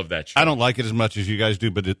 I love that show. I don't like it as much as you guys do,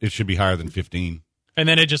 but it should be higher than 15. And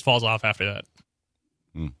then it just falls off after that.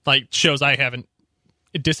 Like shows I haven't...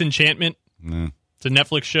 Disenchantment. It's a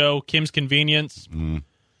Netflix show. Kim's Convenience.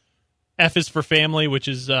 F is for Family, which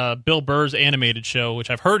is Bill Burr's animated show, which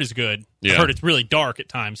I've heard is good. Yeah. I've heard it's really dark at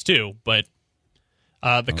times, too. But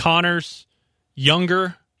The Connors,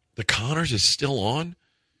 Younger. The Connors is still on?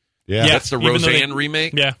 Yeah. That's the Roseanne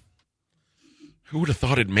remake? Yeah. Who would have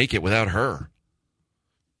thought it'd make it without her?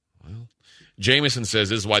 Well, Jameson says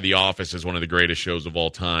this is why The Office is one of the greatest shows of all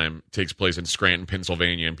time. It takes place in Scranton,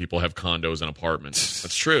 Pennsylvania, and people have condos and apartments.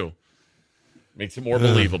 That's true. Makes it more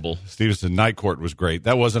believable. Stevenson Night Court was great.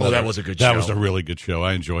 That was that was a good show. That was a really good show.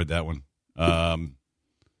 I enjoyed that one.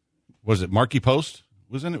 Was it Marky Post?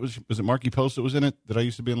 Was it Marky Post that was in it that I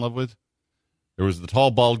used to be in love with? There was the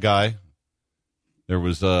tall, bald guy. There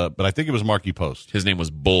was, but I think it was Marky Post. His name was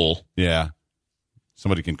Bull. Yeah.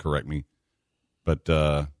 Somebody can correct me. But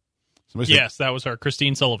somebody Yes, that was her,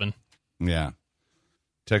 Christine Sullivan. Yeah.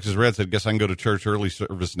 Texas Red said, guess I can go to church early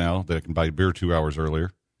service now that I can buy beer 2 hours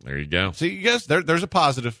earlier. There you go. See, you guys, there's a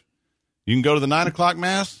positive. You can go to the 9 o'clock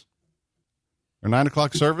mass or 9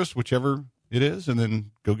 o'clock service, whichever it is, and then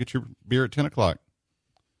go get your beer at 10 o'clock.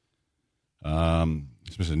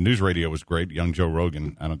 News radio was great. Young Joe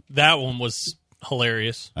Rogan. That one was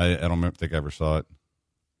hilarious. I don't think I ever saw it.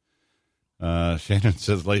 Shannon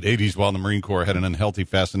says late 80s while in the Marine Corps had an unhealthy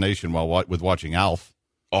fascination with watching Alf.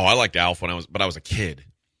 Oh, I liked Alf when I was a kid.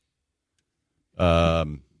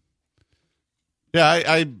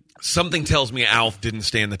 Yeah, something tells me Alf didn't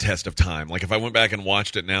stand the test of time. Like if I went back and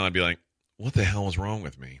watched it now, I'd be like, what the hell is wrong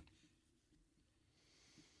with me?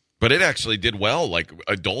 But it actually did well. Like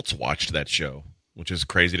adults watched that show, which is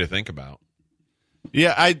crazy to think about.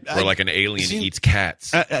 Yeah, where like an alien eats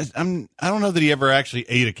cats. I don't know that he ever actually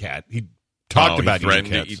ate a cat. He talked about eating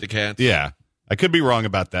cats. To eat the cats. Yeah, I could be wrong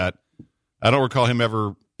about that. I don't recall him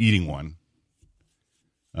ever eating one.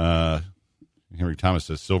 Henry Thomas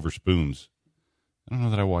says silver spoons. I don't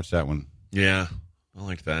know that I watched that one. Yeah, I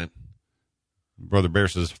like that. Brother Bear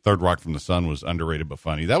says Third Rock from the Sun was underrated but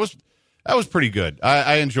funny. That was pretty good.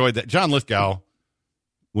 I enjoyed that. John Lithgow,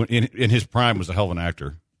 in his prime, was a hell of an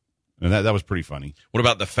actor, and that was pretty funny. What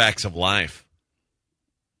about the Facts of Life?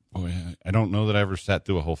 Oh, yeah. I don't know that I ever sat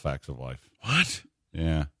through a whole Facts of Life. What?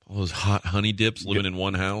 Yeah. All those hot honey dips living in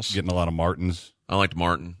one house. Getting a lot of Martins. I liked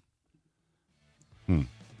Martin.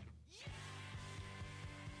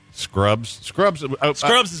 Scrubs is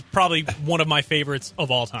probably one of my favorites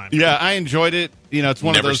of all time. Yeah, I enjoyed it. It's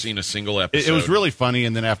one Never of those. Seen a single episode. It was really funny,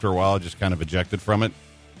 and then after a while, I just kind of ejected from it.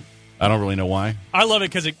 I don't really know why. I love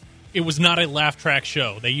it because it was not a laugh track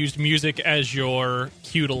show. They used music as your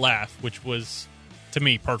cue to laugh, which was, to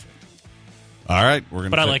me, perfect. All right,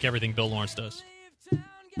 But I like everything Bill Lawrence does.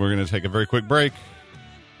 We're going to take a very quick break.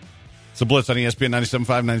 It's a Blitz on ESPN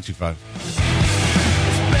 97.5, 92.5.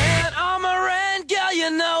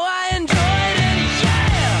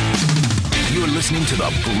 You're listening to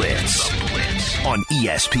The Blitz on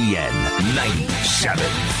ESPN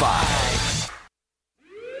 97.5.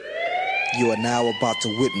 You are now about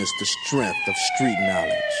to witness the strength of street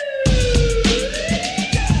knowledge.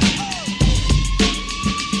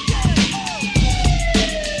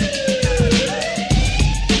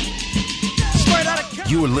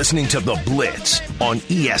 You are listening to The Blitz on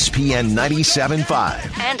ESPN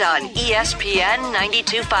 97.5. And on ESPN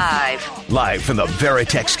 92.5. Live from the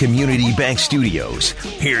Veritex Community Bank Studios,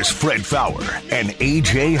 here's Fred Faour and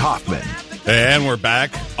A.J. Hoffman. And we're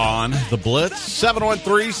back on The Blitz.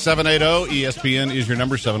 713-780. ESPN is your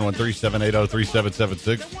number,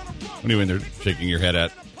 713-780-3776. What are you in there shaking your head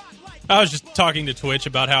at? I was just talking to Twitch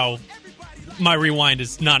about how my rewind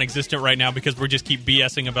is non-existent right now because we just keep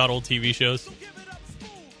BSing about old TV shows.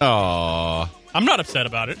 Aww. I'm not upset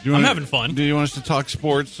about it. I'm having fun. Do you want us to talk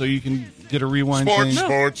sports so you can get a rewind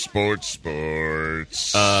Sports, thing?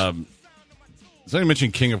 Sports. Somebody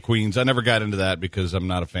mentioned King of Queens. I never got into that because I'm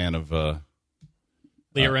not a fan of Leah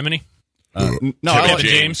Remini? No, Kevin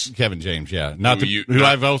James. Kevin James, yeah. Who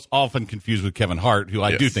I've often confused with Kevin Hart, who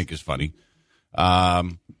I do think is funny.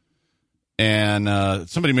 And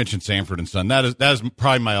somebody mentioned Sanford and Son. That is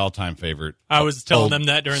probably my all-time favorite. I was telling them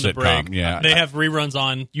that during the sitcom, break. Yeah. They have reruns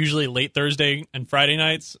on usually late Thursday and Friday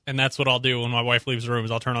nights, and that's what I'll do when my wife leaves the room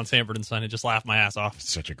is I'll turn on Sanford and Son and just laugh my ass off. It's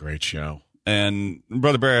such a great show. And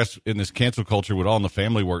Brother Bear asked, in this cancel culture, would All in the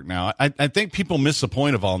Family work now? I think people miss the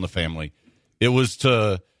point of All in the Family. It was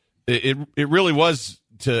it really was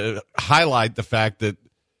to highlight the fact that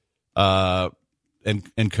and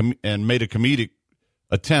made a comedic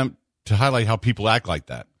attempt to highlight how people act like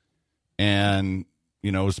that. And,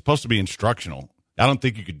 it was supposed to be instructional. I don't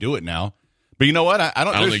think you could do it now. But you know what? I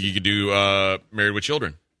don't think you could do Married with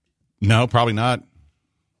Children. No, probably not.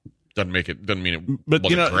 Doesn't mean it but,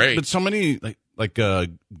 wasn't great. But so many, like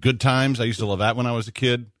Good Times, I used to love that when I was a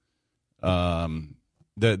kid. There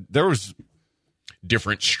was...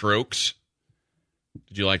 Different Strokes.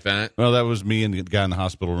 Did you like that? Well, that was me and the guy in the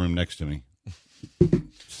hospital room next to me.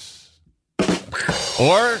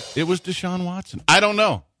 Or it was Deshaun Watson. I don't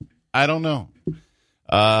know.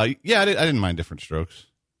 I didn't mind Different Strokes.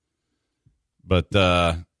 But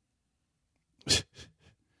I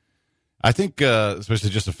think,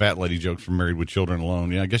 especially just a fat lady joke from Married with Children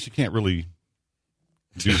alone, I guess you can't really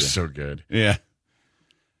do that. So good. Yeah.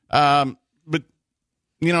 But,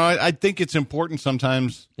 I think it's important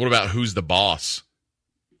sometimes. What about Who's the Boss?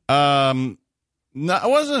 No, I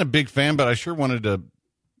wasn't a big fan, but I sure wanted to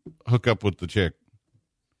hook up with the chick.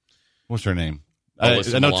 What's her name? I know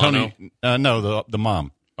Milano? Tony. No, the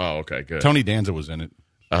mom. Oh, okay, good. Tony Danza was in it.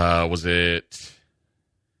 Was it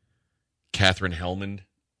Catherine Hellman?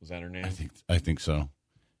 Was that her name? I think so.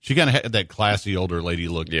 She kind of had that classy older lady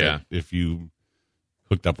look. Yeah. That if you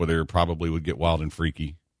hooked up with her, probably would get wild and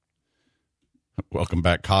freaky. Welcome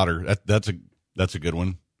Back, Cotter. That's a good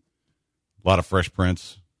one. A lot of Fresh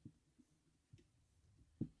Prince.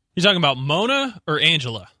 You talking about Mona or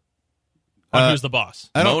Angela? Who's the boss?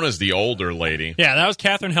 Mona's the older lady. Yeah, that was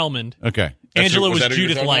Catherine Hellman. Okay. Angela was that who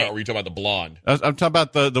Judith you're talking Light. about, or were you talking about the blonde? I'm talking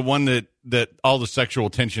about the one that all the sexual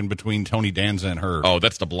tension between Tony Danza and her. Oh,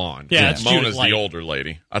 that's the blonde. Yeah, that's Mona's Judith Light. the older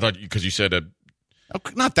lady. I thought because you said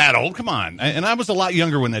Not that old. Come on. And I was a lot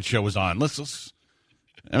younger when that show was on. Let's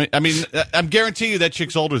I mean, I guarantee you that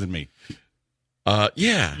chick's older than me.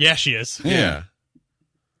 Yeah. Yeah, she is. Yeah.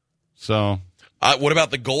 So. What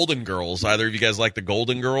about the Golden Girls? Either of you guys like the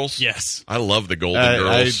Golden Girls? Yes. I love the Golden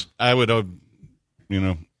Girls. I would have,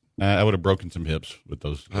 I would have broken some hips with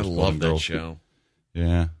those I love Golden that Girls. show.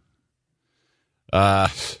 Yeah.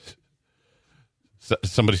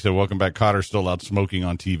 Somebody said, "Welcome Back, Cotter." Still out smoking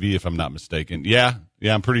on TV, if I'm not mistaken. Yeah,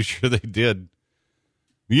 I'm pretty sure they did.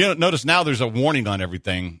 Notice now there's a warning on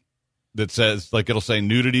everything that says, it'll say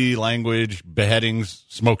nudity, language, beheadings,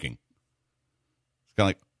 smoking. It's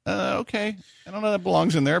kind of like, okay, I don't know that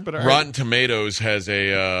belongs in there, but all right. Rotten Tomatoes has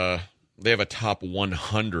they have a top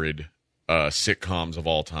 100 sitcoms of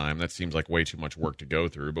all time. That seems like way too much work to go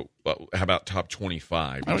through. But how about top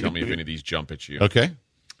 25? You tell me if any of these jump at you. Okay.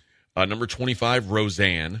 Number 25,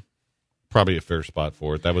 Roseanne. Probably a fair spot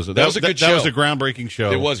for it. That was a good show. That was a groundbreaking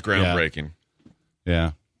show. It was groundbreaking.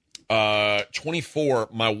 Yeah. 24.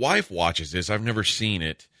 My wife watches this. I've never seen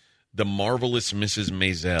it. The Marvelous Mrs.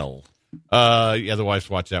 Maisel. Yeah, the wife's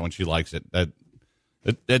watched that one. She likes it.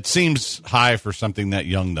 It seems high for something that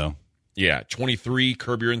young, though. Yeah. 23,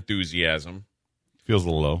 Curb Your Enthusiasm. Feels a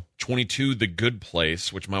little low. 22, The Good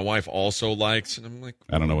Place, which my wife also likes. And I'm like,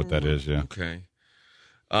 I don't know what that is, yeah. Okay.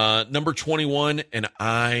 Number 21, and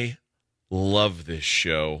I love this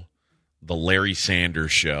show, The Larry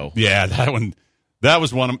Sanders Show. Yeah, that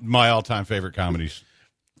was one of my all-time favorite comedies.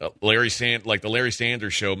 The Larry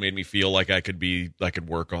Sanders Show made me feel like I could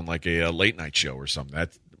work on like a late night show or something.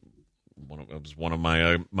 That was one of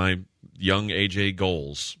my young AJ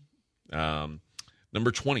goals.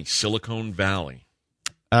 Number 20, Silicon Valley.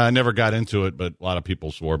 I never got into it, but a lot of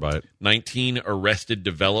people swore by it. 19, Arrested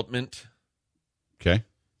Development. Okay.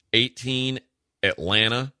 18,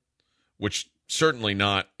 Atlanta, which certainly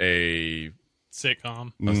not a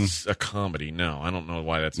sitcom, a comedy. No, I don't know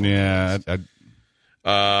why that's not.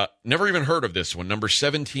 Yeah. Never even heard of this one. Number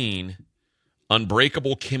 17,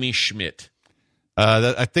 Unbreakable Kimmy Schmidt.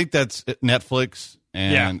 I think that's Netflix,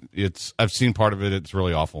 and I've seen part of it. It's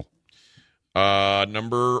really awful.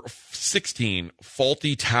 Number 16,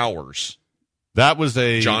 Faulty Towers. That was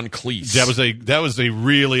a John Cleese. That was a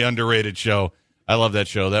really underrated show. I love that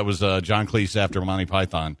show. That was John Cleese after Monty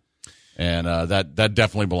Python, and that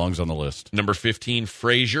definitely belongs on the list. Number 15,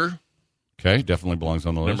 Frasier. Okay, definitely belongs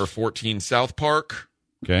on the list. Number 14, South Park.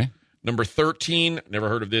 Okay. Number 13, never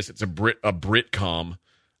heard of this. It's a Britcom.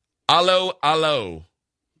 Allo, Allo,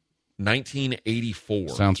 1984.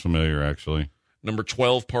 Sounds familiar, actually. Number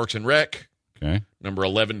 12, Parks and Rec. Okay. Number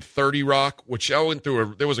 11, 30 Rock, which I went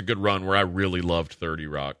through. There was a good run where I really loved 30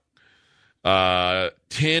 Rock. 10,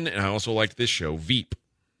 and I also liked this show, Veep.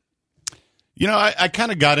 You know, I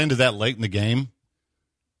kind of got into that late in the game.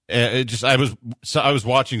 I was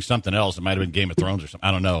watching something else. It might have been Game of Thrones or something.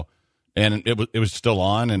 I don't know. And it was still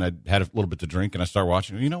on, and I had a little bit to drink, and I started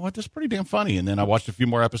watching. You know what? This is pretty damn funny. And then I watched a few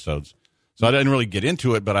more episodes. So I didn't really get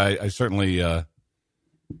into it, but I certainly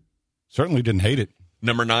didn't hate it.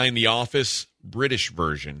 Number 9, The Office, British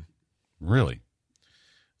version. Really?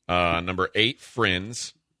 Number 8,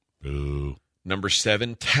 Friends. Ooh. Number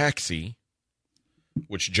 7, Taxi,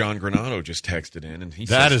 which John Granado just texted in, and he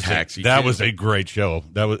says Taxi. That was a great show.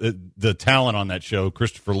 That was the talent on that show.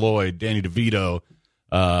 Christopher Lloyd, Danny DeVito.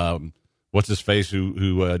 What's his face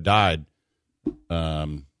who died?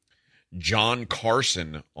 John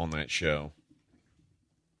Carson on that show.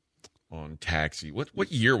 On Taxi.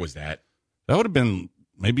 What year was that? That would have been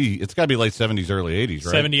it's got to be late 70s, early 80s,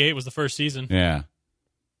 right? 78 was the first season. Yeah.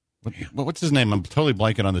 What's his name? I'm totally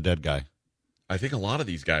blanking on the dead guy. I think a lot of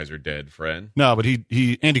these guys are dead, Fred. No, but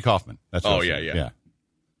he Andy Kaufman. That's yeah.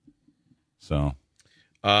 So,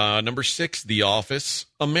 number 6, The Office,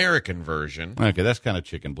 American version. Okay, that's kind of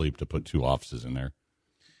chicken bleep to put 2 offices in there.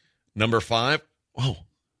 Number 5,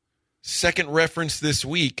 second reference this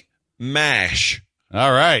week, MASH.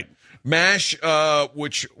 All right. MASH,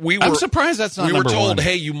 which I'm surprised that's not we number were told, 1.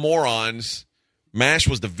 hey, you morons, MASH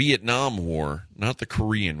was the Vietnam War, not the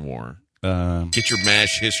Korean War. Get your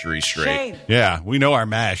MASH history straight. Shame. Yeah, we know our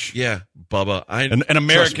MASH. Yeah, Bubba. An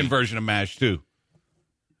American version of MASH, too.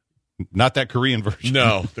 Not that Korean version.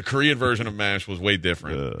 No, the Korean version of MASH was way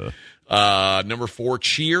different. Number 4,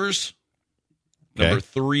 Cheers. Okay. Number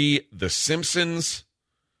 3, The Simpsons.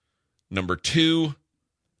 Number 2,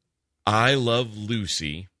 I Love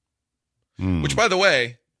Lucy. Which, by the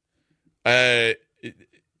way,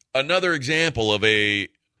 another example of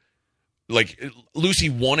Lucy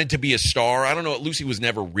wanted to be a star. I don't know. Lucy was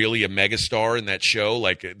never really a megastar in that show,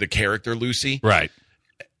 like the character Lucy. Right.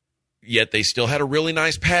 Yet they still had a really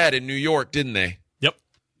nice pad in New York, didn't they? Yep.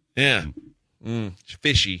 Yeah.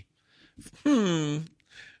 Fishy. And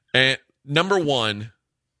number 1,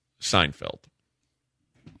 Seinfeld.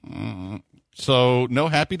 So no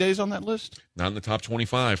Happy Days on that list? Not in the top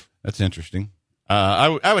 25. That's interesting. I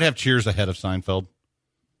would have Cheers ahead of Seinfeld.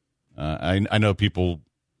 I know people.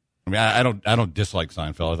 I mean, I don't dislike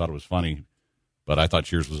Seinfeld. I thought it was funny, but I thought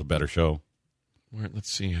Cheers was a better show. All right,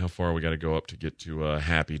 let's see how far we got to go up to get to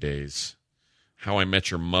Happy Days. How I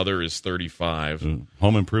Met Your Mother is 35.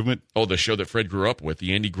 Home Improvement? Oh, the show that Fred grew up with,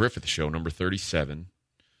 the Andy Griffith Show, number 37.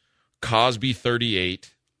 Cosby,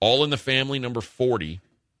 38. All in the Family, number 40.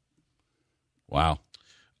 Wow.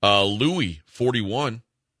 Louie, 41.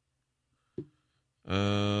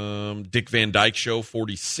 Dick Van Dyke Show,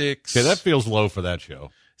 46. Okay, that feels low for that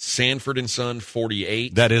show. Sanford and Son,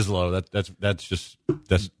 48. That is low. That's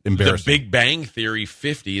embarrassing. The Big Bang Theory,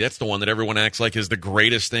 50. That's the one that everyone acts like is the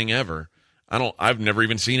greatest thing ever. I've never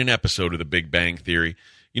even seen an episode of The Big Bang Theory.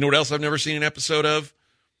 You know what else I've never seen an episode of?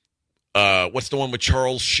 What's the one with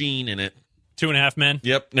Charles Sheen in it? 2.5 Men.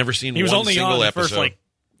 Yep, never seen he was one only single on the episode.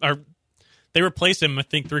 first, they replaced him, I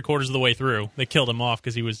think, 3/4 of the way through. They killed him off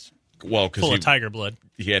because he was full of tiger blood.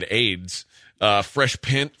 He had AIDS. Fresh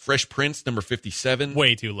Prince, number 57.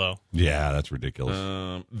 Way too low. Yeah, that's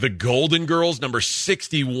ridiculous. The Golden Girls, number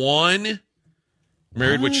 61.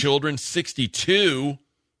 Married with Children, 62.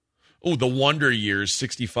 Oh, The Wonder Years,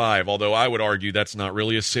 65. Although I would argue that's not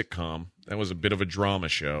really a sitcom. That was a bit of a drama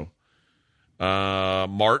show.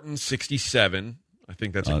 Martin, 67. I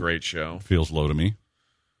think that's a great show. Feels low to me.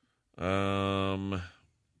 Let's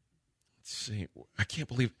see. I can't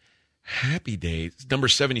believe Happy Days. Number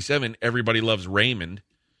 77, Everybody Loves Raymond.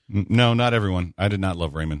 No, not everyone. I did not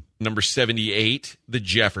love Raymond. Number 78, The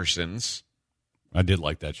Jeffersons. I did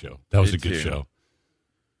like that show. That was a good show.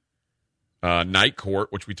 Night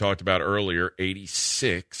Court, which we talked about earlier,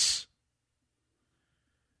 86.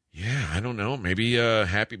 Yeah, I don't know. Maybe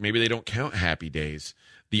maybe they don't count Happy Days.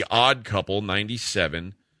 The Odd Couple,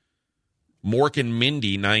 97. Mork and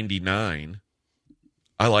Mindy, 99.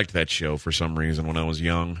 I liked that show for some reason when I was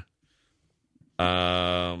young.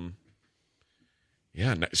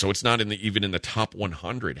 Yeah, so it's not even in the top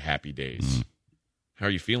 100 Happy Days. How are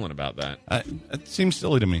you feeling about that? It seems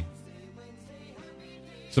silly to me.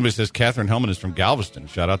 Somebody says Catherine Hellman is from Galveston.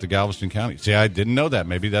 Shout out to Galveston County. See, I didn't know that.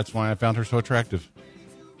 Maybe that's why I found her so attractive.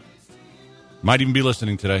 Might even be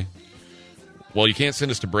listening today. Well, you can't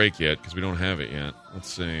send us to break yet because we don't have it yet. Let's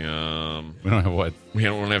see. We don't have what? We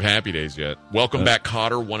don't have Happy Days yet. Welcome back,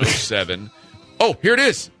 Cotter 107. Oh, here it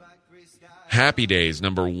is. Happy Days,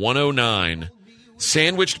 number 109.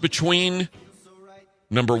 Sandwiched between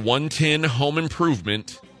number 110, Home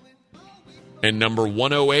Improvement, and number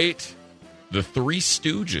 108, The Three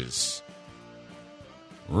Stooges.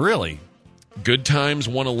 Really? Good Times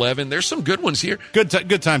 111. There's some good ones here.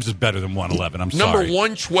 Good Times is better than 111. I'm Number sorry.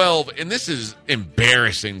 112, and this is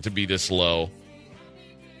embarrassing to be this low.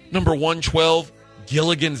 Number 112,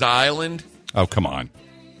 Gilligan's Island. Oh, come on.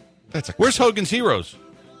 That's Where's Hogan's Heroes?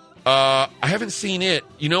 I haven't seen it.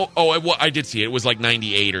 You know, I did see it. It was like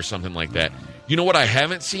 98 or something like that. You know what I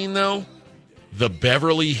haven't seen, though? The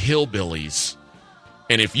Beverly Hillbillies.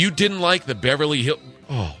 And if you didn't like the Beverly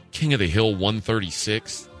King of the Hill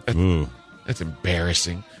 136. That's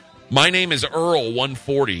embarrassing. My Name is Earl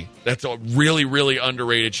 140. That's a really, really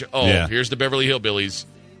underrated show. Oh, yeah. Here's the Beverly Hillbillies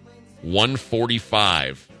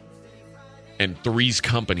 145. And Three's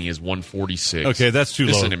Company is 146. Okay, that's too low.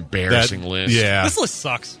 This is an embarrassing list. Yeah. This list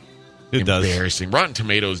sucks. It does. Embarrassing. Rotten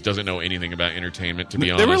Tomatoes doesn't know anything about entertainment, to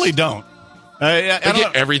be honest. They really don't. They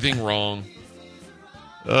get everything wrong.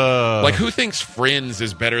 Like, who thinks Friends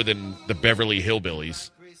is better than the Beverly Hillbillies?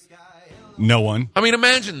 No one. I mean,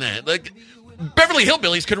 imagine that. Like, Beverly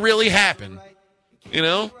Hillbillies could really happen. You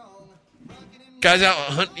know? Guy's out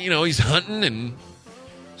hunting, he's hunting and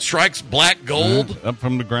strikes black gold. Up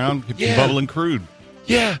from the ground, bubbling crude.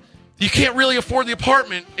 Yeah. You can't really afford the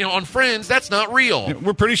apartment on Friends. That's not real.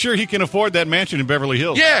 We're pretty sure he can afford that mansion in Beverly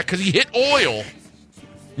Hills. Yeah, because he hit oil.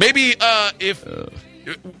 Maybe if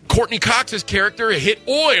Courtney Cox's character hit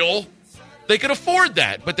oil, they could afford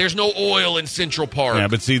that. But there's no oil in Central Park. Yeah,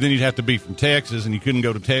 but see, then you'd have to be from Texas, and you couldn't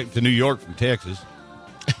go to New York from Texas.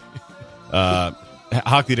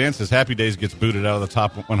 Hockey Dan says Happy Days gets booted out of the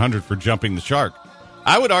top 100 for jumping the shark.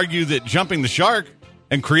 I would argue that jumping the shark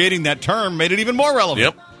and creating that term made it even more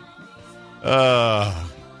relevant. Yep.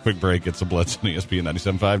 Quick break. It's a Blitz on ESPN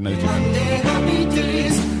 97.5, 92. Monday, happy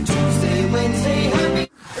days. Tuesday, Wednesday, happy.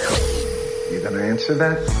 You going to answer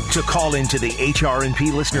that? To call into the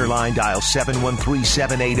HRNP listener line, dial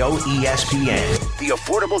 713-780-ESPN. The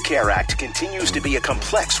Affordable Care Act continues to be a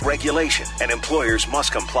complex regulation, and employers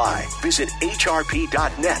must comply. Visit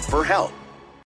hrp.net for help.